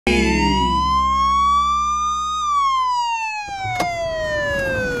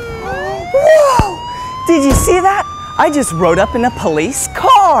Did you see that? I just rode up in a police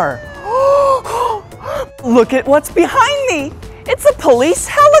car. Look at what's behind me. It's a police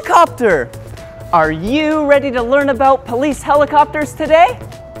helicopter. Are you ready to learn about police helicopters today?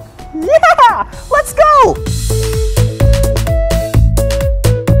 Yeah, let's go.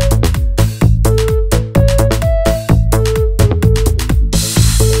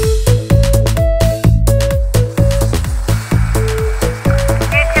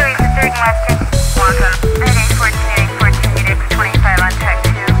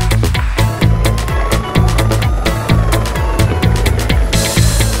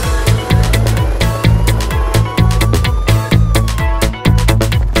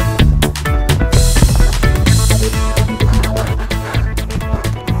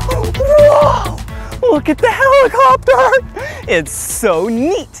 Look at the helicopter! It's so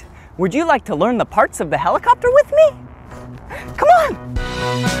neat! Would you like to learn the parts of the helicopter with me? Come on!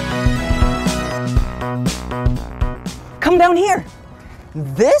 Come down here.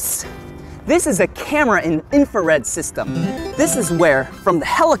 This is a camera and infrared system. This is where, from the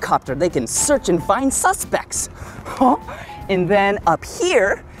helicopter, they can search and find suspects. And then up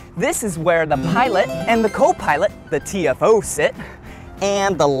here, this is where the pilot and the co-pilot, the TFO, sit.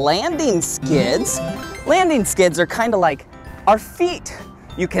 And the landing skids are kind of like our feet.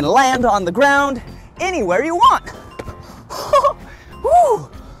 You can land on the ground anywhere you want.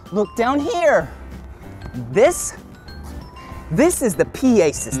 Look down here. This is the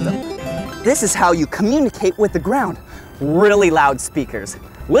PA system. This is how you communicate with the ground. Really loud speakers.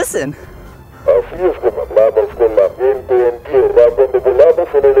 Listen.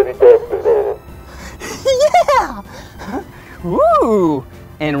 Yeah! Woo!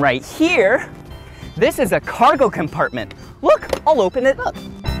 And right here, this is a cargo compartment. Look, I'll open it up.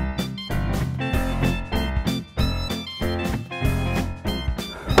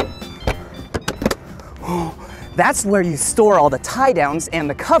 That's where you store all the tie downs and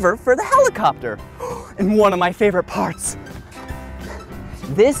the cover for the helicopter. And one of my favorite parts.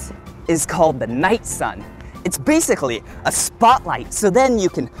 This is called the night sun. It's basically a spotlight, so then you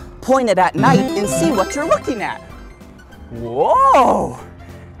can point it at night and see what you're looking at. Whoa!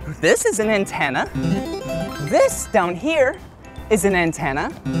 This is an antenna. This down here is an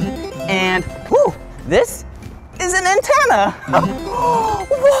antenna. And whoo, this is an antenna.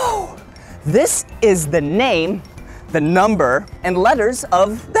 Whoa! This is the name, the number, and letters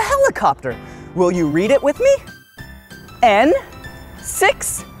of the helicopter. Will you read it with me?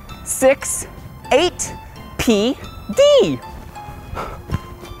 N668PD.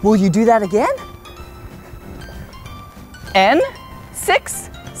 Will you do that again?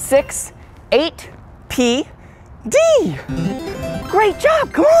 N668PD. Great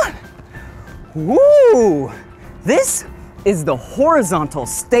job, come on. Woo! This is the horizontal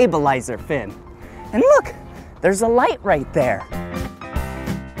stabilizer fin. And look, there's a light right there.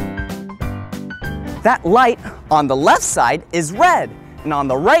 That light on the left side is red, and on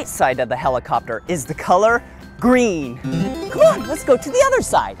the right side of the helicopter is the color green. Come on, let's go to the other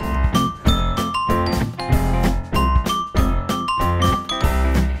side.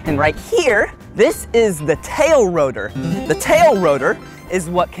 And right here, this is the tail rotor. The tail rotor is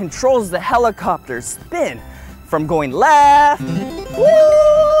what controls the helicopter's spin from going left,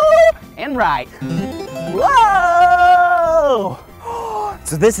 woo, and right. Whoa!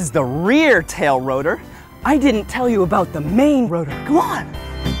 So this is the rear tail rotor. I didn't tell you about the main rotor. Come on.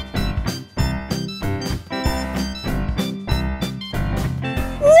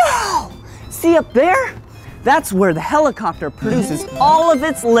 Wow! See up there? That's where the helicopter produces all of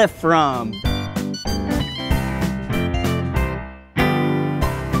its lift from.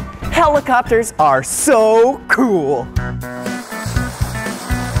 Helicopters are so cool.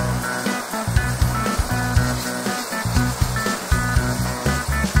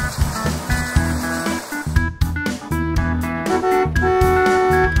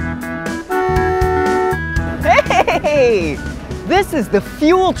 Hey, this is the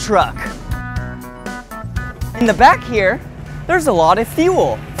fuel truck. In the back here, there's a lot of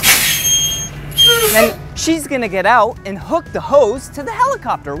fuel. And she's gonna get out and hook the hose to the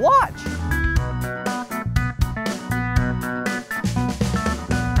helicopter. Watch.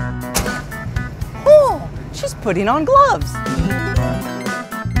 Oh, she's putting on gloves.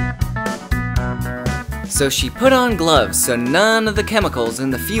 So she put on gloves so none of the chemicals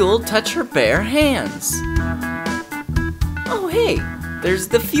in the fuel touch her bare hands. Oh hey, there's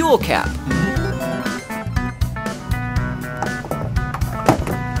the fuel cap.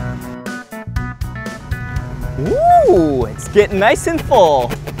 Ooh, it's getting nice and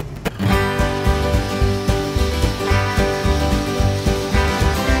full.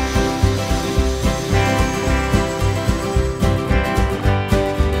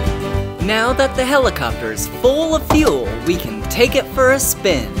 Now that the helicopter is full of fuel, we can take it for a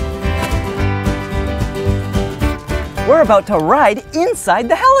spin. We're about to ride inside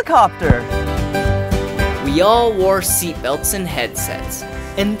the helicopter. We all wore seatbelts and headsets,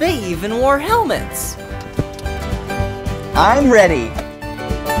 and they even wore helmets. I'm ready.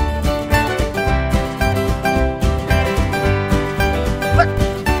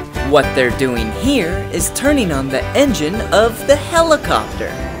 What they're doing here is turning on the engine of the helicopter.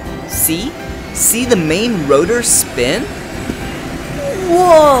 See? See the main rotor spin?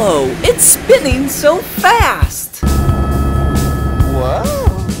 Whoa! It's spinning so fast! Whoa!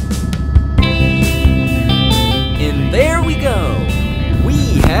 And there we go!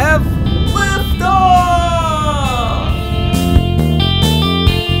 We have liftoff!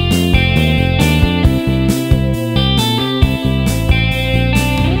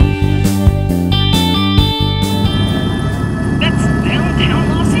 That's downtown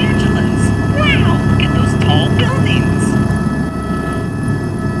Los Angeles! Wow! Look at those tall buildings!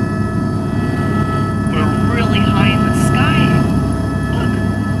 We're really high in the sky. Look,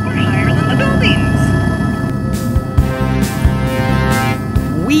 we're higher than the buildings.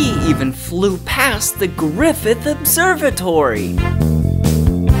 We even flew past the Griffith Observatory.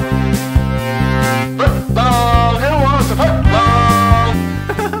 Football! Who wants a football?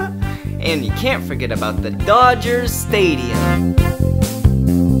 And you can't forget about the Dodgers Stadium.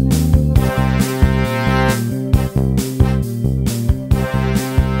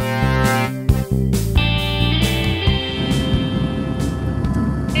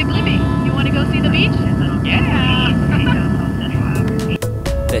 Hey, Blippi, you want to go see the beach? Yeah!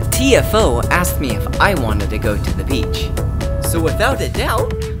 The TFO asked me if I wanted to go to the beach. So without a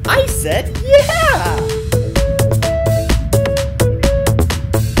doubt, I said yeah!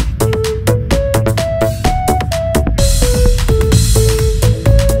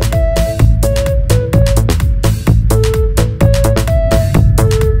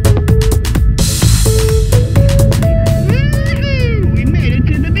 Woohoo! We made it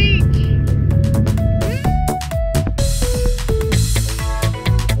to the beach!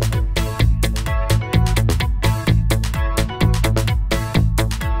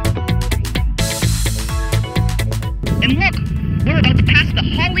 And look, we're about to pass the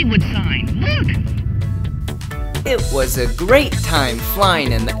Hollywood sign. Look! It was a great time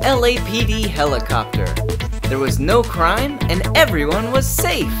flying in the LAPD helicopter. There was no crime and everyone was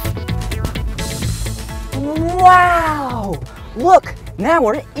safe. Wow! Look, now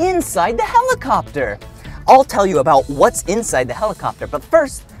we're inside the helicopter. I'll tell you about what's inside the helicopter, but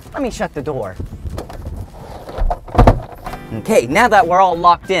first, let me shut the door. Okay, now that we're all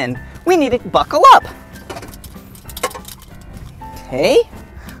locked in, we need to buckle up. Okay,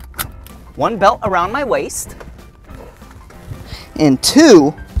 one belt around my waist, and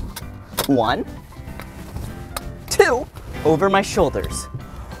one, two over my shoulders.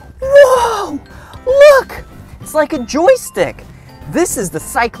 Whoa! Look! It's like a joystick. This is the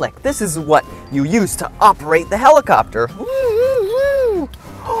cyclic. This is what you use to operate the helicopter.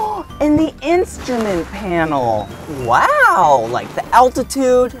 And the instrument panel. Wow! Like the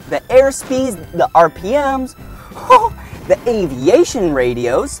altitude, the airspeed, the RPMs, the aviation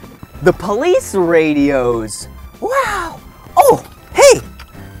radios, the police radios. Wow! Oh, hey!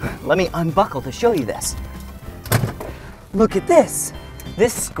 Let me unbuckle to show you this. Look at this.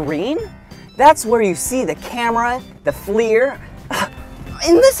 This screen, that's where you see the camera, the FLIR,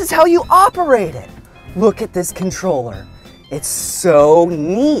 and this is how you operate it. Look at this controller. It's so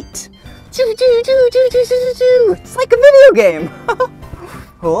neat. It's like a video game.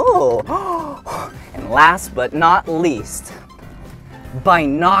 Oh. And last but not least,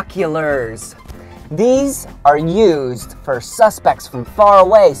 binoculars. These are used for suspects from far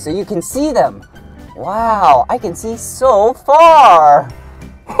away so you can see them. Wow, I can see so far.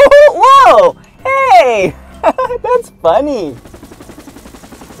 Whoa, hey, that's funny.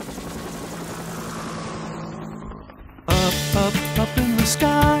 Up in the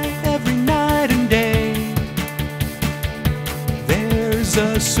sky every night and day. There's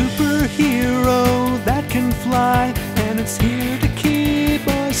a superhero that can fly, and it's here to keep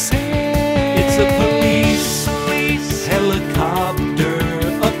us safe. It's a police helicopter,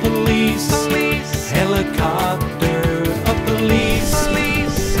 a police helicopter, a police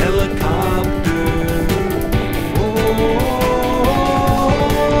helicopter.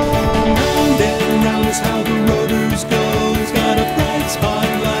 Round and round is how the rotors go. It's got a bright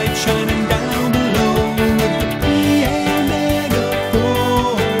spotlight shining down below. With the P and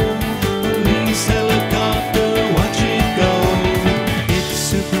megaphone, police helicopter, watch it go. It's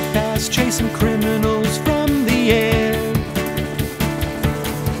super fast, chasing criminals from the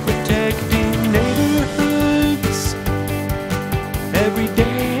every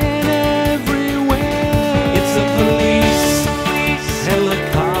day and everywhere. It's a police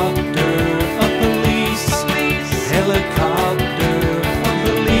helicopter, a police helicopter, a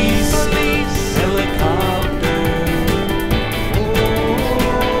police helicopter.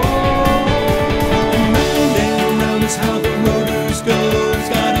 Round and round is how the rotors go. It's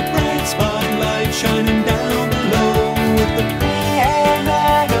got a bright spotlight shining down below with the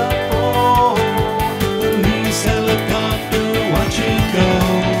police helicopter, watch it go.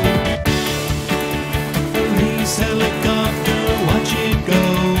 Police helicopter, watch it go.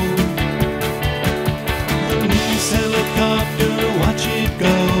 Police helicopter, watch it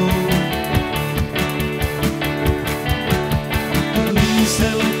go. Police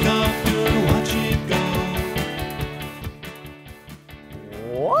helicopter, watch it go.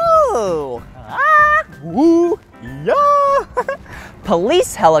 Whoa! Ah! Woo! Yeah!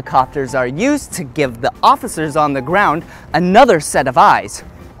 Police helicopters are used to give the officers on the ground another set of eyes,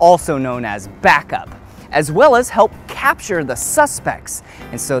 also known as backup, as well as help capture the suspects.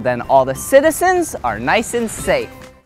 And so then all the citizens are nice and safe.